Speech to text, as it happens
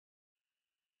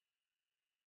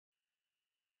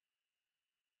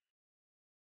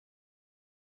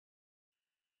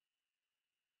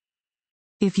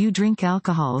If you drink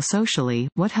alcohol socially,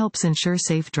 what helps ensure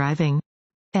safe driving?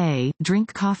 A.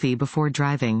 Drink coffee before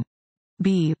driving.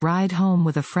 B. Ride home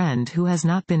with a friend who has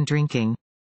not been drinking.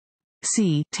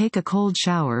 C. Take a cold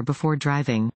shower before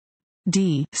driving.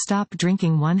 D. Stop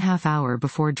drinking 1/2 hour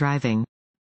before driving.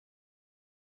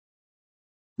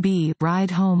 B.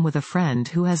 Ride home with a friend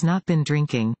who has not been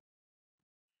drinking.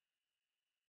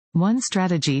 One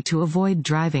strategy to avoid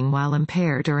driving while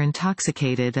impaired or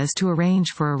intoxicated is to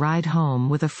arrange for a ride home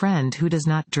with a friend who does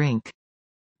not drink.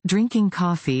 Drinking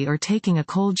coffee or taking a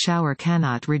cold shower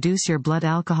cannot reduce your blood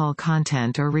alcohol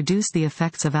content or reduce the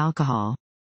effects of alcohol.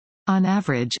 On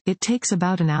average, it takes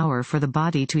about an hour for the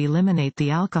body to eliminate the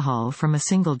alcohol from a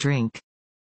single drink.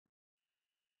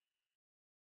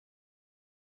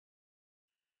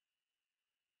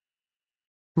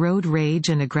 Road rage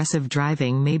and aggressive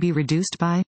driving may be reduced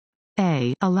by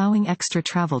A. Allowing extra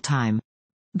travel time.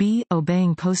 B.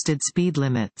 Obeying posted speed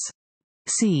limits.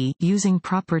 C. Using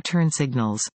proper turn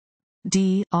signals.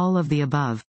 D. All of the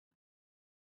above.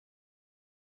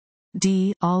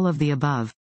 D. All of the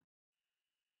above.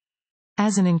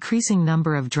 As an increasing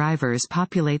number of drivers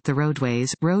populate the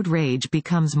roadways, road rage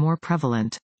becomes more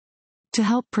prevalent. To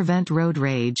help prevent road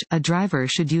rage, a driver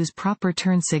should use proper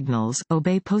turn signals,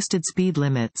 obey posted speed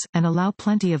limits, and allow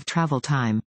plenty of travel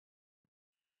time.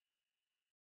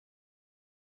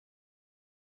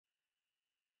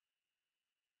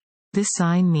 This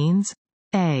sign means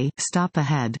A. Stop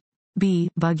ahead. B.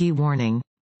 Buggy warning.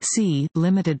 C.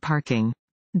 Limited parking.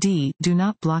 D. Do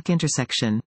not block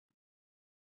intersection.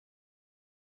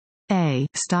 A.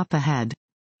 Stop ahead.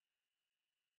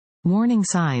 Warning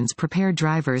signs prepare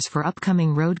drivers for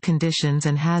upcoming road conditions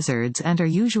and hazards and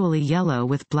are usually yellow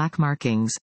with black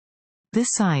markings.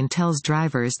 This sign tells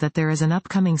drivers that there is an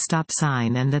upcoming stop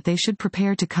sign and that they should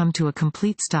prepare to come to a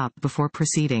complete stop before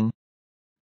proceeding.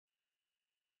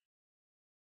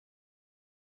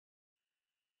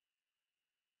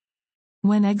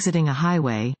 When exiting a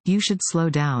highway, you should slow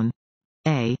down.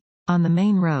 A. On the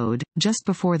main road, just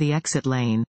before the exit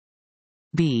lane.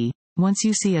 B. Once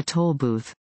you see a toll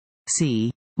booth.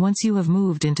 C. Once you have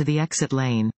moved into the exit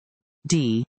lane.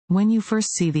 D. When you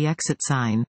first see the exit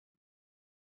sign.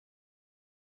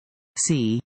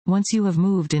 C. Once you have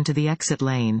moved into the exit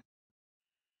lane.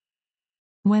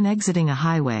 When exiting a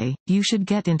highway, you should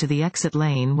get into the exit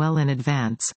lane well in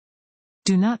advance.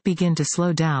 Do not begin to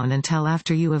slow down until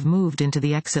after you have moved into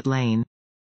the exit lane.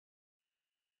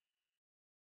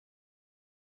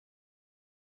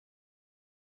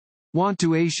 Want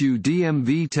to ace your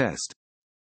DMV test?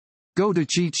 Go to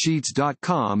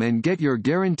cheatsheets.com and get your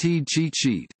guaranteed cheat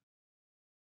sheet.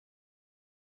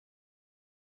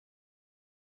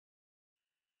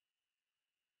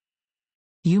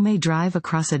 You may drive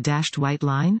across a dashed white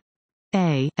line?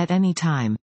 A. At any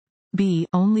time. B.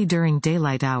 Only during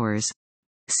daylight hours.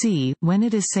 C. When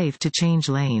it is safe to change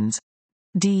lanes.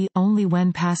 D. Only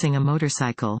when passing a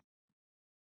motorcycle.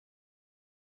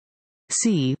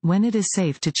 C. When it is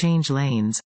safe to change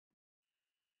lanes.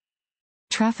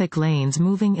 Traffic lanes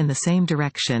moving in the same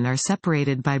direction are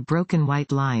separated by broken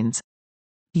white lines.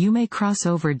 You may cross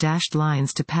over dashed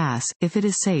lines to pass, if it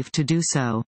is safe to do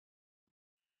so.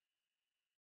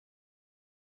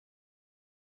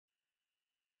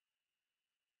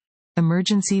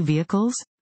 Emergency vehicles?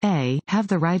 A. Have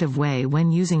the right of way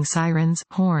when using sirens,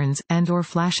 horns, and/or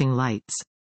flashing lights.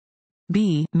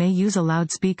 B. May use a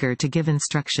loudspeaker to give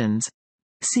instructions.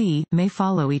 C. May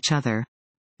follow each other.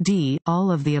 D. All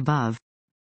of the above.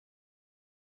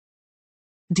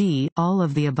 D. All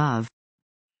of the above.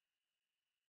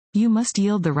 You must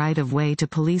yield the right of way to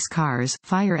police cars,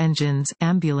 fire engines,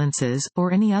 ambulances,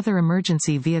 or any other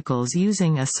emergency vehicles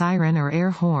using a siren or air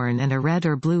horn and a red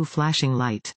or blue flashing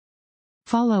light.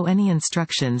 Follow any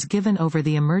instructions given over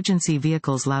the emergency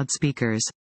vehicle's loudspeakers.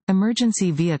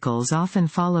 Emergency vehicles often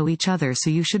follow each other, so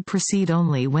you should proceed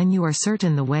only when you are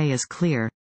certain the way is clear.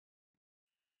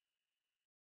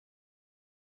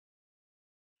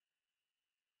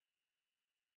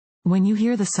 When you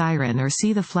hear the siren or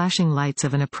see the flashing lights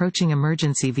of an approaching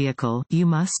emergency vehicle, you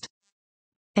must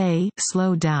A.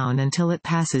 Slow down until it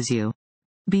passes you.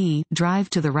 B. Drive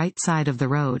to the right side of the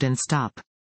road and stop.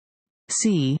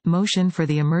 C. Motion for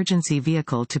the emergency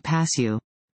vehicle to pass you.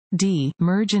 D.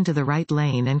 Merge into the right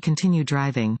lane and continue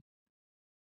driving.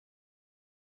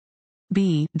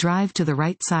 B. Drive to the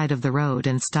right side of the road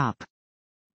and stop.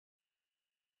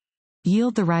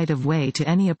 Yield the right of way to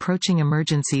any approaching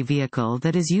emergency vehicle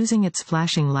that is using its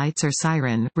flashing lights or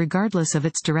siren, regardless of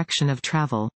its direction of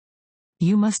travel.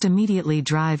 You must immediately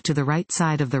drive to the right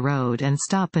side of the road and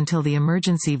stop until the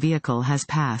emergency vehicle has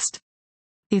passed.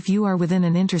 If you are within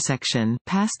an intersection,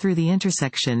 pass through the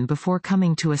intersection before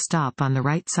coming to a stop on the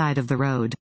right side of the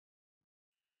road.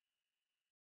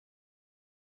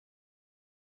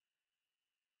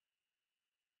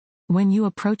 When you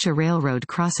approach a railroad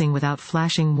crossing without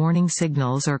flashing warning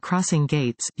signals or crossing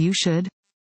gates, you should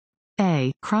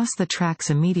A. Cross the tracks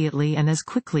immediately and as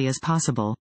quickly as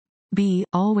possible. B.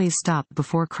 Always stop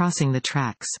before crossing the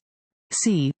tracks.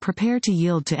 C. Prepare to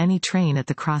yield to any train at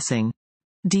the crossing.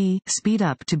 D. Speed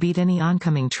up to beat any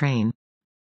oncoming train.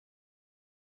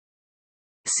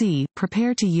 C.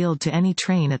 Prepare to yield to any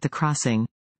train at the crossing.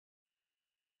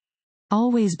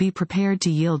 Always be prepared to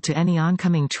yield to any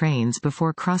oncoming trains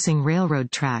before crossing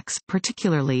railroad tracks,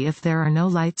 particularly if there are no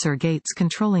lights or gates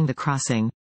controlling the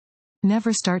crossing.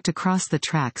 Never start to cross the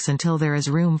tracks until there is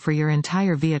room for your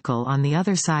entire vehicle on the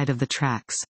other side of the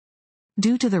tracks.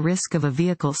 Due to the risk of a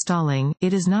vehicle stalling,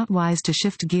 it is not wise to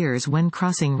shift gears when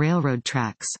crossing railroad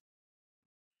tracks.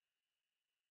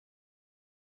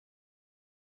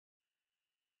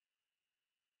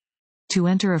 To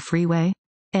enter a freeway,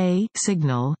 A.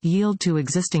 Signal, yield to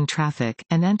existing traffic,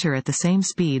 and enter at the same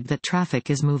speed that traffic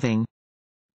is moving.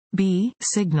 B.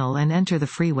 Signal and enter the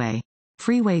freeway.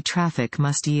 Freeway traffic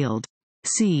must yield.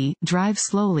 C. Drive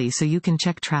slowly so you can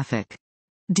check traffic.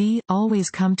 D. Always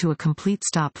come to a complete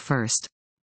stop first.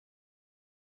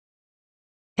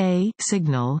 A.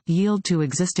 Signal, yield to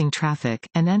existing traffic,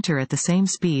 and enter at the same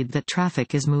speed that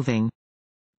traffic is moving.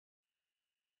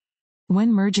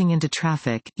 When merging into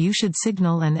traffic, you should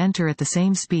signal and enter at the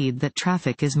same speed that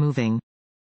traffic is moving.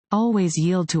 Always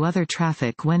yield to other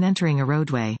traffic when entering a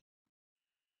roadway.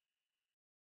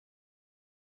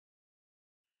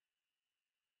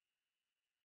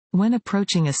 When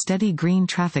approaching a steady green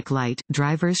traffic light,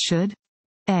 drivers should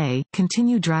A.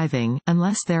 Continue driving,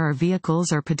 unless there are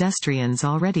vehicles or pedestrians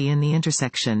already in the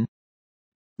intersection.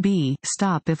 B.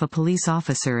 Stop if a police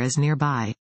officer is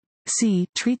nearby. C.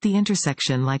 Treat the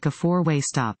intersection like a four-way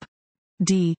stop.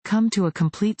 D. Come to a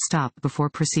complete stop before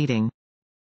proceeding.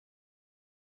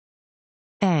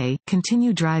 A.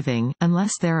 Continue driving,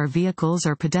 unless there are vehicles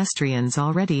or pedestrians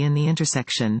already in the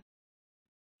intersection.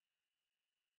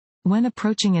 When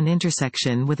approaching an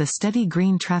intersection with a steady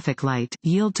green traffic light,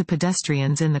 yield to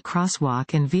pedestrians in the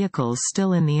crosswalk and vehicles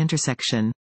still in the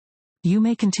intersection. You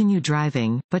may continue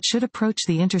driving, but should approach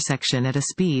the intersection at a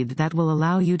speed that will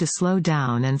allow you to slow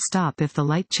down and stop if the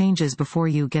light changes before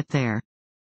you get there.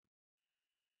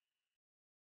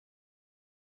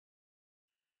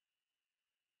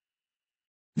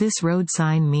 This road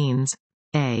sign means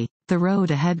A. The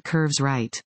road ahead curves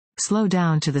right. Slow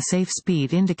down to the safe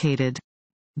speed indicated.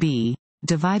 B.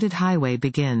 Divided highway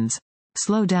begins.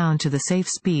 Slow down to the safe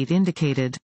speed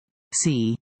indicated.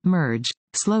 C. Merge.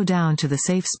 Slow down to the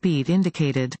safe speed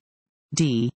indicated.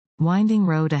 D. Winding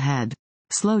road ahead.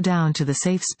 Slow down to the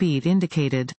safe speed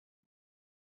indicated.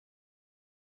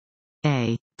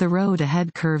 A. The road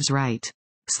ahead curves right.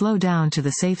 Slow down to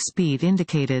the safe speed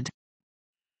indicated.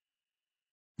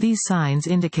 These signs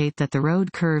indicate that the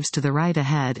road curves to the right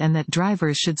ahead and that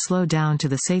drivers should slow down to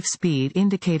the safe speed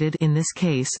indicated, in this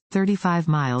case, 35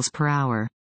 miles per hour.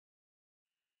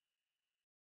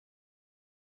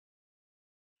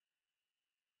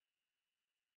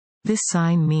 This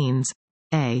sign means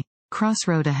A.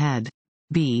 Crossroad ahead.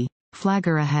 B.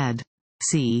 Flagger ahead.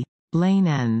 C. Lane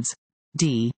ends.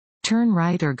 D. Turn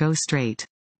right or go straight.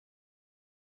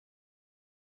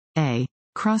 A.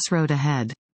 Crossroad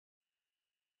ahead.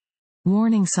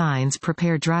 Warning signs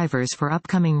prepare drivers for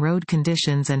upcoming road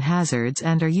conditions and hazards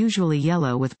and are usually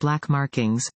yellow with black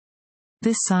markings.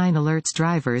 This sign alerts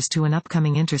drivers to an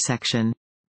upcoming intersection.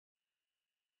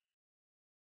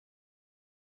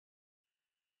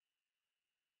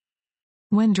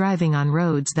 When driving on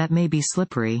roads that may be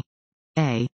slippery.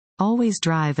 A. Always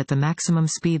drive at the maximum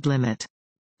speed limit.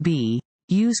 B.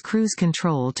 Use cruise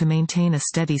control to maintain a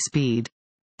steady speed.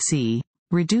 C.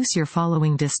 Reduce your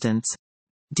following distance.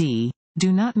 D.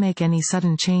 Do not make any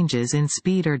sudden changes in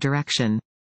speed or direction.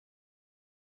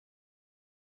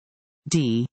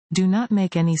 D. Do not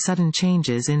make any sudden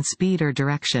changes in speed or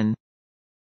direction.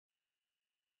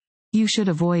 You should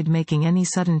avoid making any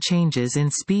sudden changes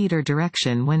in speed or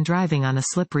direction when driving on a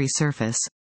slippery surface.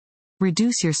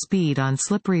 Reduce your speed on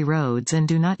slippery roads and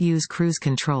do not use cruise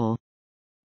control.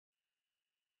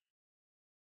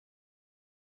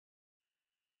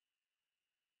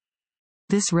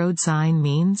 This road sign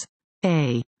means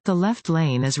A. The left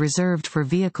lane is reserved for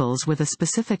vehicles with a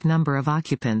specific number of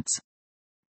occupants.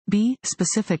 B.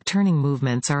 Specific turning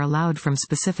movements are allowed from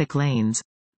specific lanes.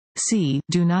 C.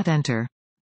 Do not enter.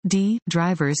 D.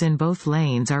 Drivers in both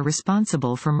lanes are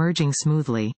responsible for merging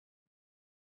smoothly.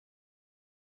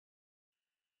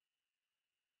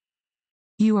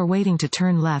 You are waiting to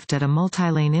turn left at a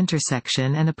multi-lane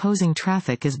intersection and opposing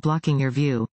traffic is blocking your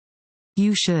view.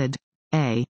 You should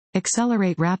A.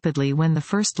 Accelerate rapidly when the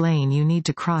first lane you need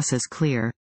to cross is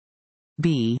clear.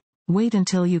 B. Wait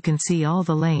until you can see all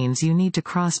the lanes you need to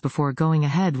cross before going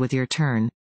ahead with your turn.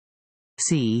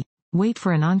 C. Wait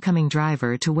for an oncoming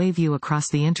driver to wave you across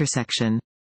the intersection.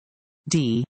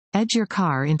 D. Edge your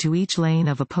car into each lane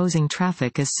of opposing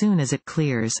traffic as soon as it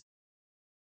clears.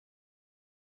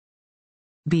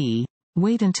 B.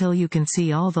 Wait until you can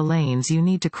see all the lanes you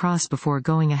need to cross before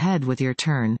going ahead with your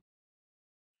turn.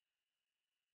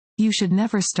 You should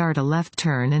never start a left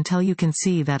turn until you can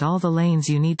see that all the lanes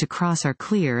you need to cross are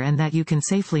clear and that you can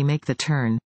safely make the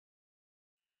turn.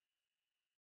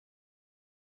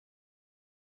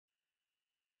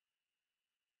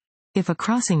 If a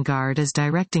crossing guard is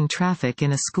directing traffic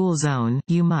in a school zone,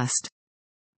 you must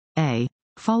A.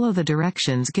 Follow the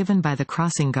directions given by the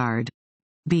crossing guard.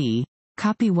 B.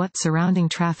 Copy what surrounding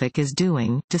traffic is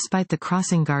doing, despite the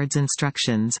crossing guard's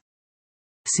instructions.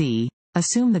 C.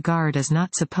 Assume the guard is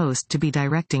not supposed to be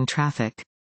directing traffic.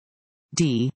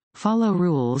 D. Follow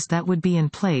rules that would be in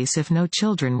place if no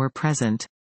children were present.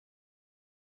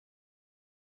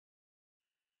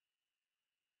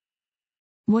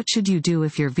 What should you do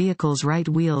if your vehicle's right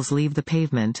wheels leave the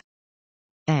pavement?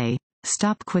 A.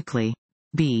 Stop quickly.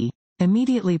 B.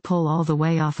 Immediately pull all the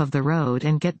way off of the road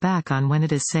and get back on when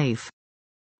it is safe.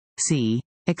 C.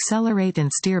 Accelerate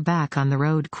and steer back on the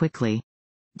road quickly.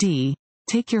 D.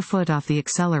 Take your foot off the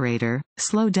accelerator,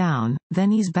 slow down,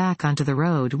 then ease back onto the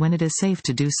road when it is safe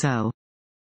to do so.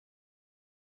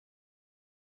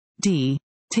 D.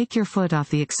 Take your foot off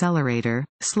the accelerator,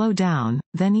 slow down,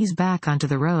 then ease back onto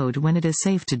the road when it is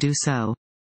safe to do so.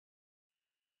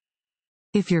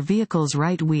 If your vehicle's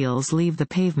right wheels leave the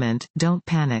pavement, don't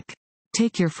panic.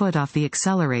 Take your foot off the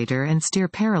accelerator and steer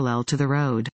parallel to the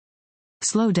road.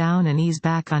 Slow down and ease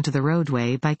back onto the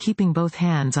roadway by keeping both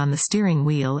hands on the steering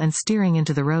wheel and steering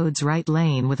into the road's right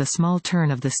lane with a small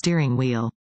turn of the steering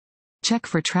wheel. Check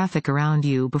for traffic around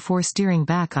you before steering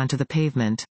back onto the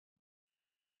pavement.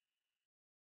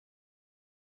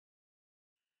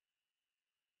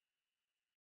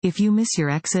 If you miss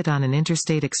your exit on an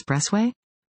interstate expressway?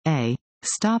 A.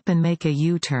 Stop and make a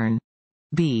U-turn.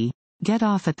 B. Get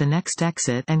off at the next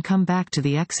exit and come back to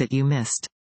the exit you missed.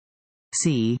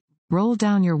 C. Roll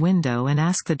down your window and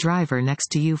ask the driver next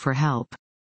to you for help.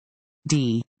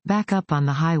 D. Back up on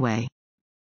the highway.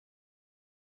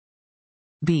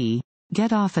 B.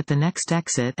 Get off at the next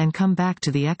exit and come back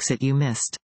to the exit you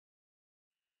missed.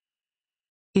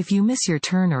 If you miss your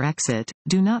turn or exit,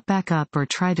 do not back up or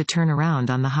try to turn around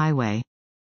on the highway.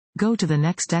 Go to the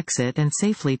next exit and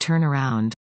safely turn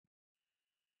around.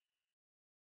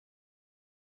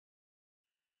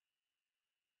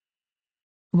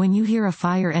 When you hear a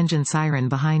fire engine siren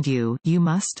behind you, you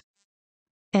must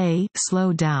A.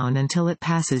 Slow down until it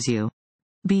passes you.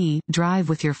 B. Drive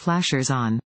with your flashers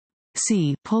on.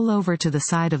 C. Pull over to the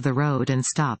side of the road and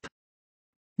stop.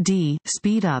 D.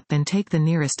 Speed up and take the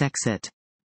nearest exit.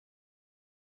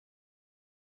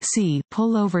 C.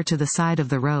 Pull over to the side of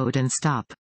the road and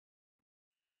stop.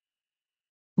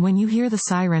 When you hear the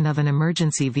siren of an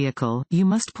emergency vehicle, you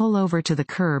must pull over to the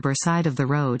curb or side of the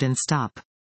road and stop.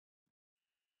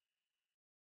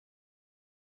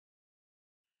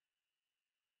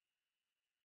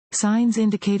 Signs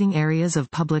indicating areas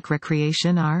of public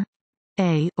recreation are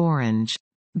A. Orange.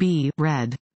 B.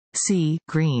 Red. C.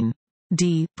 Green.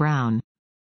 D. Brown.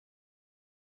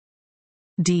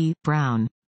 D. Brown.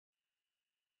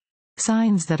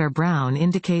 Signs that are brown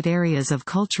indicate areas of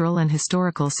cultural and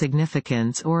historical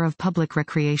significance or of public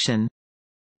recreation.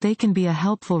 They can be a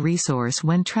helpful resource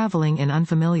when traveling in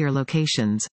unfamiliar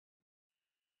locations.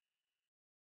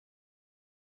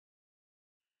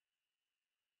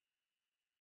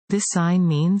 This sign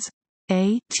means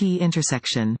A. T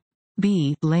intersection.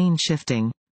 B. Lane shifting.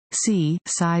 C.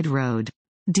 Side road.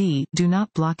 D. Do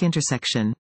not block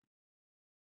intersection.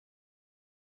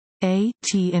 A.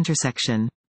 T intersection.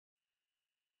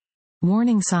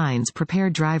 Warning signs prepare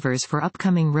drivers for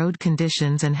upcoming road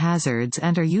conditions and hazards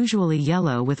and are usually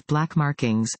yellow with black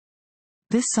markings.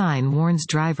 This sign warns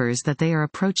drivers that they are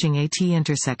approaching a T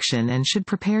intersection and should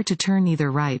prepare to turn either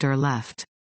right or left.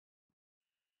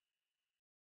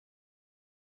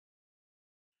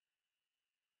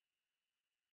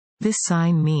 This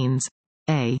sign means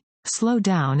A. Slow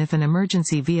down if an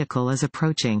emergency vehicle is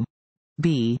approaching.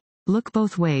 B. Look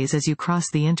both ways as you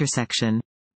cross the intersection.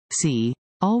 C.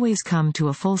 Always come to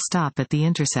a full stop at the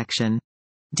intersection.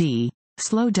 D.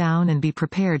 Slow down and be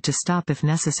prepared to stop if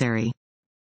necessary.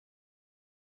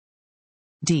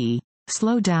 D.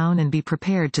 Slow down and be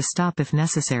prepared to stop if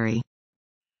necessary.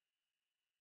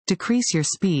 Decrease your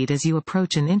speed as you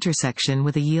approach an intersection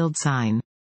with a yield sign.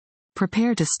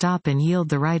 Prepare to stop and yield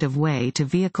the right of way to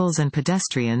vehicles and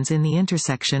pedestrians in the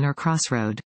intersection or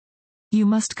crossroad. You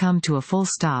must come to a full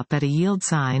stop at a yield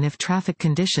sign if traffic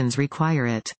conditions require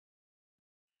it.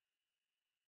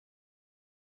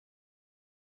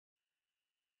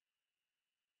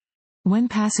 When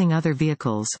passing other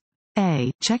vehicles.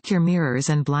 A. Check your mirrors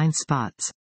and blind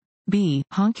spots. B.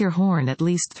 Honk your horn at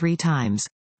least 3 times.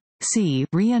 C.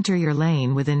 Re-enter your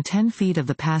lane within 10 feet of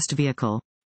the passed vehicle.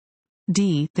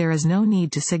 D. There is no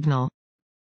need to signal.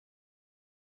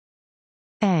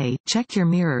 A. Check your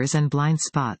mirrors and blind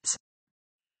spots.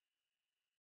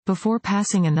 Before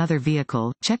passing another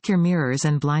vehicle, check your mirrors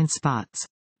and blind spots.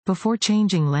 Before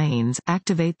changing lanes,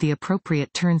 activate the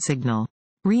appropriate turn signal.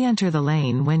 Re-enter the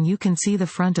lane when you can see the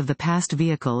front of the passed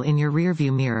vehicle in your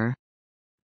rearview mirror.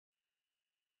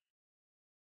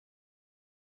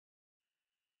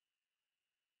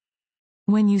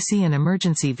 When you see an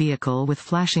emergency vehicle with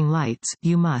flashing lights,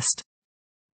 you must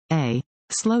A.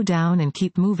 Slow down and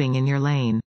keep moving in your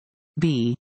lane.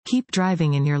 B. Keep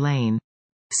driving in your lane.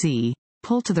 C.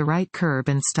 Pull to the right curb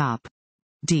and stop.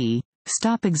 D.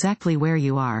 Stop exactly where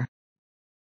you are.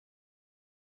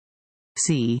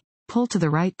 C. Pull to the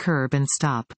right curb and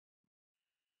stop.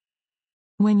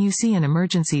 When you see an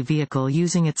emergency vehicle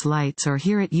using its lights or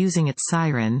hear it using its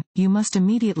siren, you must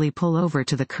immediately pull over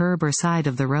to the curb or side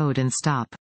of the road and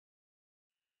stop.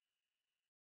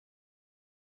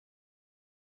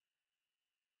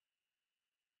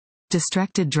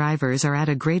 Distracted drivers are at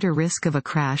a greater risk of a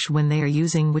crash when they are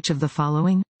using which of the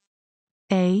following?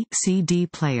 A. CD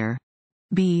player.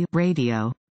 B.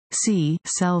 Radio. C.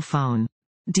 Cell phone.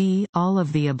 D. All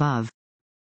of the above.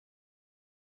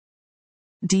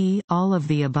 D. All of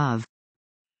the above.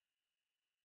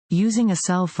 Using a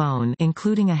cell phone,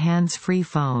 including a hands-free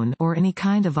phone or any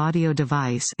kind of audio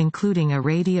device, including a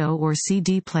radio or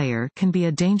CD player, can be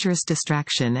a dangerous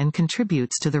distraction and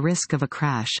contributes to the risk of a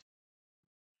crash.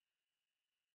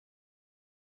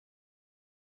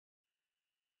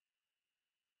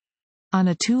 On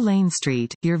a 2-lane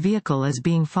street, your vehicle is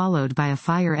being followed by a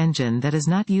fire engine that is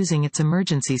not using its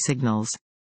emergency signals.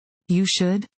 You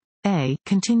should A.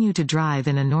 Continue to drive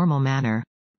in a normal manner.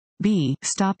 B.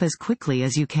 Stop as quickly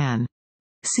as you can.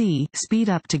 C. Speed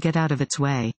up to get out of its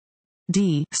way.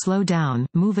 D. Slow down,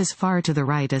 move as far to the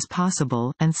right as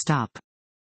possible, and stop.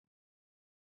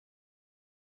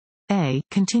 A.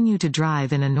 Continue to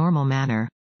drive in a normal manner.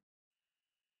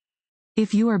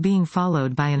 If you are being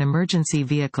followed by an emergency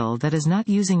vehicle that is not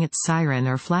using its siren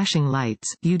or flashing lights,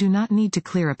 you do not need to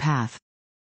clear a path.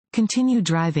 Continue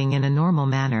driving in a normal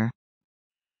manner.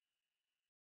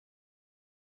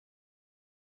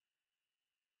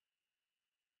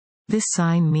 This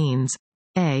sign means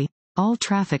A. All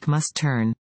traffic must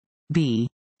turn. B.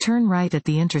 Turn right at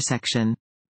the intersection.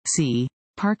 C.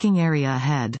 Parking area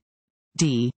ahead.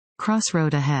 D.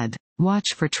 Crossroad ahead.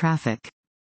 Watch for traffic.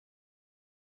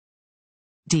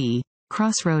 D.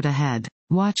 Crossroad ahead.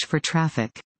 Watch for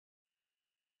traffic.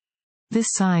 This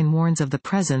sign warns of the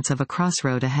presence of a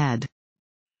crossroad ahead.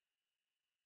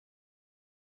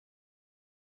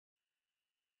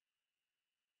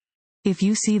 If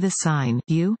you see this sign,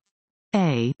 you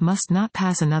A. Must not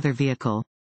pass another vehicle.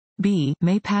 B.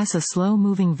 May pass a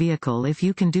slow-moving vehicle if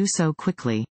you can do so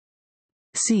quickly.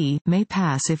 C. May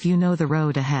pass if you know the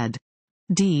road ahead.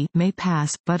 D. May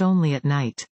pass, but only at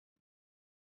night.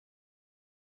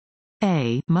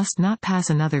 A. Must not pass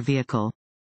another vehicle.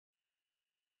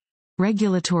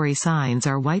 Regulatory signs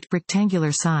are white,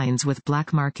 rectangular signs with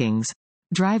black markings.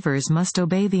 Drivers must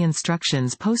obey the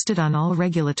instructions posted on all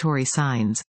regulatory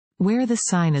signs. Where this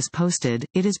sign is posted,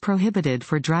 it is prohibited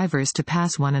for drivers to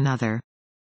pass one another.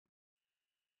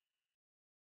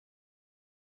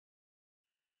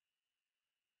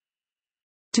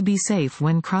 To be safe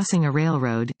when crossing a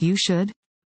railroad, you should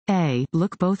A.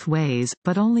 Look both ways,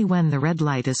 but only when the red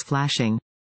light is flashing.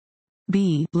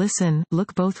 B. Listen,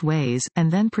 look both ways, and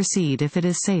then proceed if it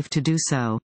is safe to do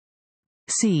so.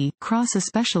 C. Cross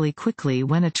especially quickly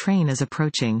when a train is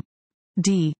approaching.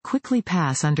 D. Quickly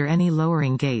pass under any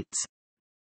lowering gates.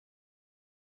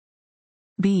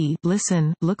 B.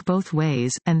 Listen, look both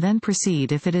ways, and then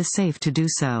proceed if it is safe to do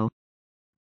so.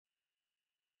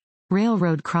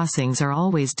 Railroad crossings are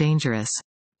always dangerous.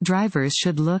 Drivers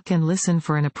should look and listen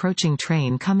for an approaching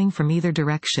train coming from either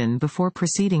direction before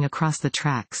proceeding across the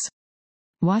tracks.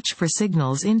 Watch for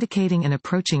signals indicating an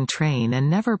approaching train and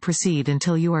never proceed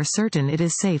until you are certain it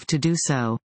is safe to do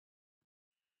so.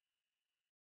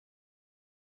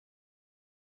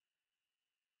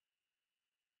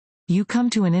 You come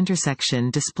to an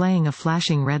intersection displaying a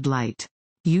flashing red light.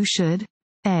 You should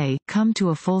A. Come to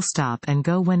a full stop and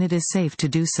go when it is safe to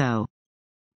do so.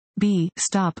 B.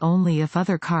 Stop only if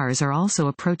other cars are also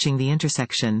approaching the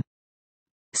intersection.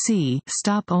 C.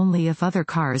 Stop only if other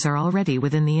cars are already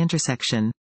within the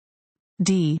intersection.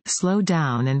 D. Slow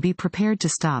down and be prepared to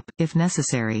stop, if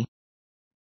necessary.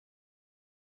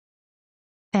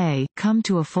 A. Come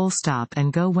to a full stop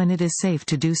and go when it is safe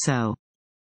to do so.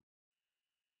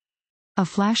 A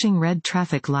flashing red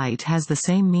traffic light has the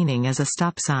same meaning as a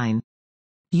stop sign.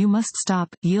 You must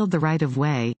stop, yield the right of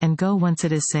way, and go once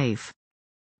it is safe.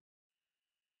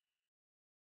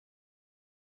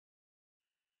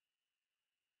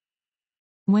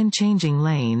 When changing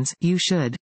lanes, you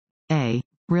should A.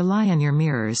 Rely on your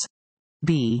mirrors.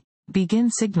 B. Begin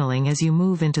signaling as you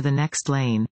move into the next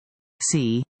lane.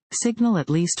 C. Signal at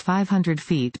least 500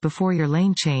 feet before your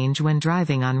lane change when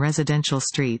driving on residential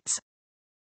streets.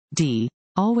 D.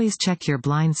 Always check your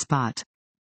blind spot.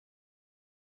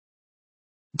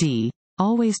 D.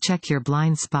 Always check your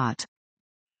blind spot.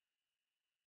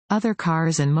 Other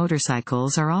cars and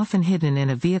motorcycles are often hidden in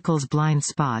a vehicle's blind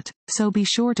spot, so be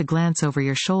sure to glance over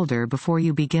your shoulder before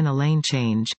you begin a lane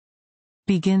change.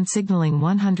 Begin signaling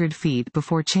 100 feet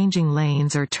before changing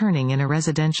lanes or turning in a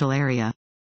residential area.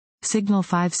 Signal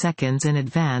 5 seconds in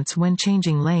advance when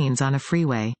changing lanes on a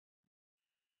freeway.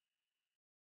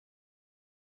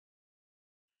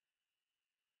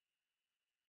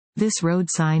 This road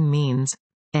sign means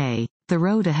A. The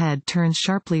road ahead turns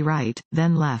sharply right,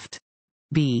 then left.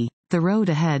 B. The road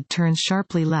ahead turns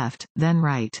sharply left, then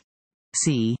right.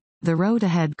 C. The road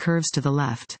ahead curves to the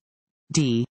left.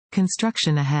 D.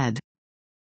 Construction ahead.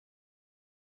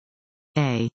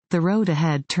 A. The road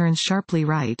ahead turns sharply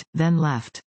right, then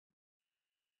left.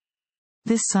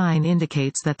 This sign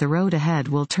indicates that the road ahead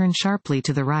will turn sharply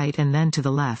to the right and then to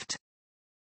the left.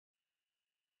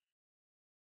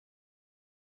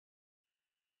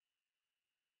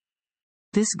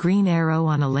 This green arrow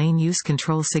on a lane use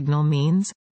control signal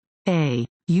means A.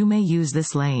 You may use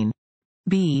this lane.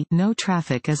 B. No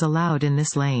traffic is allowed in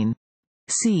this lane.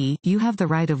 C. You have the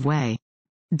right of way.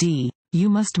 D. You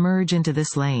must merge into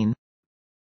this lane.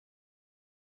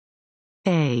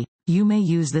 A. You may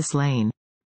use this lane.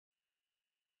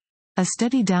 A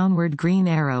steady downward green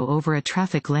arrow over a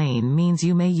traffic lane means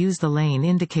you may use the lane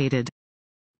indicated.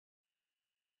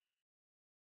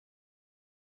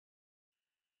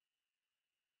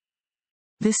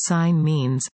 This sign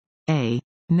means A.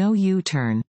 No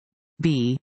U-turn.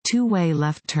 B. Two-way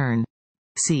left turn.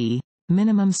 C.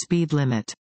 Minimum speed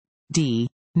limit. D.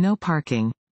 No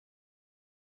parking.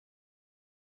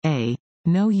 A.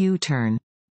 No U-turn.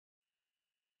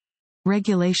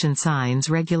 Regulation signs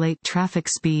regulate traffic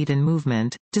speed and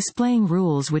movement, displaying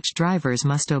rules which drivers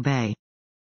must obey.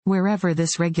 Wherever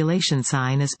this regulation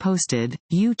sign is posted,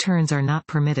 U-turns are not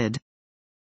permitted.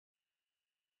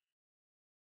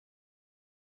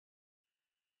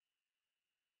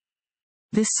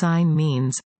 This sign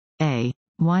means A.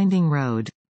 Winding road.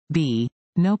 B.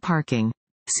 No parking.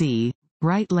 C.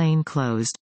 Right lane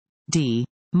closed. D.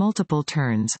 Multiple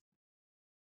turns.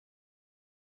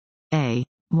 A.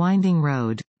 Winding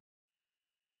road.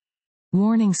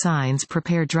 Warning signs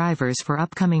prepare drivers for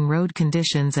upcoming road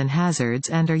conditions and hazards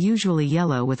and are usually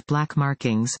yellow with black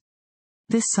markings.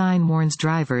 This sign warns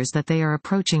drivers that they are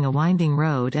approaching a winding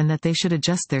road and that they should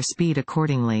adjust their speed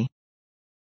accordingly.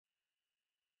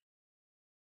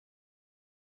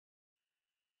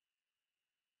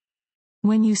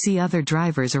 When you see other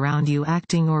drivers around you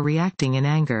acting or reacting in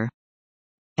anger.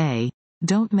 A.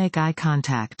 Don't make eye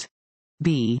contact.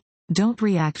 B. Don't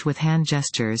react with hand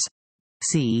gestures.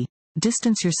 C.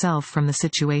 Distance yourself from the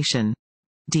situation.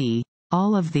 D.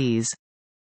 All of these.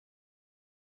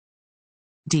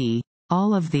 D.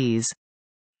 All of these.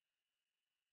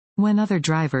 When other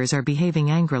drivers are behaving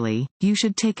angrily, you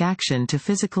should take action to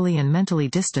physically and mentally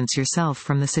distance yourself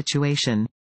from the situation.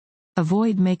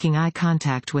 Avoid making eye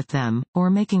contact with them, or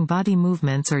making body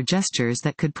movements or gestures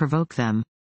that could provoke them.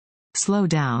 Slow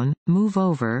down, move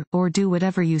over, or do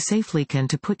whatever you safely can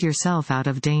to put yourself out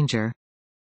of danger.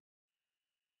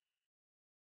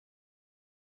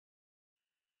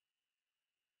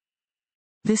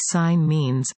 This sign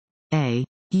means A.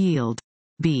 Yield.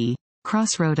 B.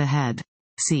 Crossroad ahead.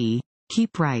 C.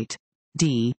 Keep right.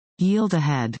 D. Yield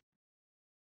ahead.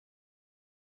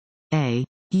 A.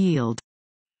 Yield.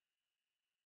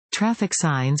 Traffic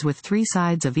signs with 3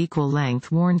 sides of equal length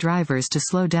warn drivers to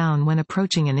slow down when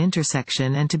approaching an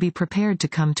intersection and to be prepared to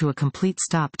come to a complete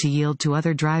stop to yield to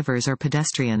other drivers or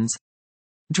pedestrians.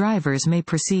 Drivers may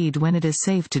proceed when it is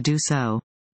safe to do so.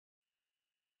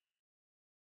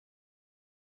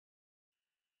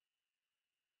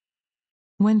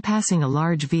 When passing a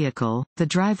large vehicle, the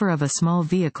driver of a small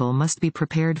vehicle must be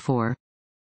prepared for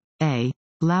A.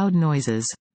 Loud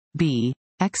noises. B.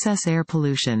 Excess air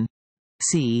pollution.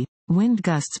 C. Wind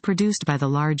gusts produced by the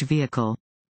large vehicle.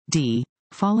 D.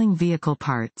 Falling vehicle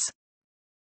parts.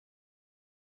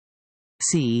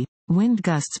 C. Wind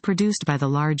gusts produced by the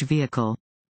large vehicle.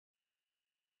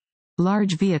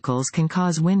 Large vehicles can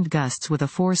cause wind gusts with a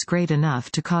force great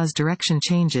enough to cause direction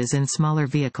changes in smaller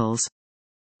vehicles.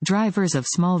 Drivers of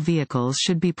small vehicles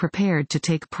should be prepared to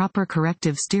take proper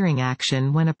corrective steering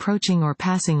action when approaching or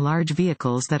passing large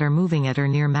vehicles that are moving at or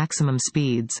near maximum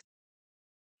speeds.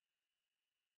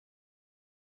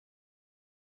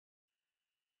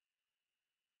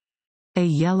 A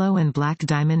yellow and black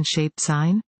diamond-shaped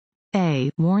sign?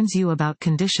 A. Warns you about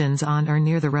conditions on or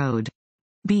near the road.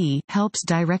 B. Helps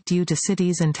direct you to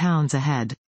cities and towns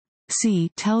ahead. C.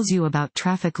 Tells you about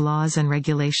traffic laws and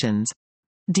regulations.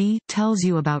 D. Tells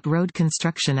you about road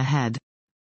construction ahead.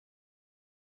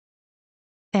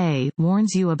 A.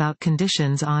 Warns you about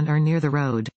conditions on or near the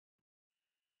road.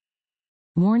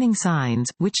 Warning signs,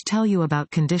 which tell you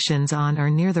about conditions on or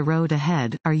near the road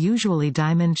ahead, are usually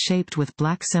diamond-shaped with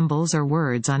black symbols or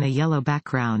words on a yellow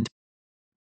background.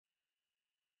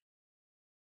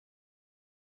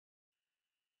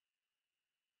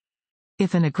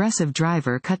 If an aggressive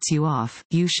driver cuts you off,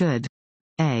 you should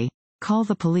A. Call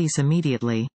the police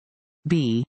immediately.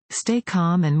 B. Stay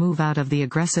calm and move out of the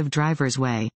aggressive driver's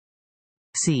way.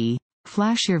 C.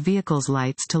 Flash your vehicle's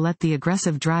lights to let the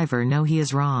aggressive driver know he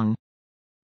is wrong.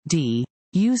 D.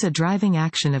 Use a driving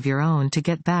action of your own to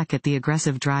get back at the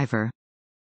aggressive driver.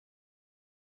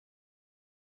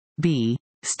 B.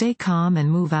 Stay calm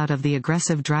and move out of the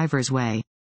aggressive driver's way.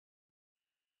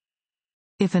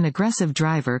 If an aggressive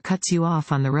driver cuts you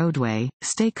off on the roadway,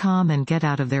 stay calm and get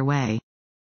out of their way.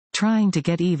 Trying to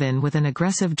get even with an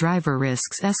aggressive driver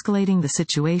risks escalating the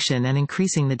situation and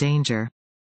increasing the danger.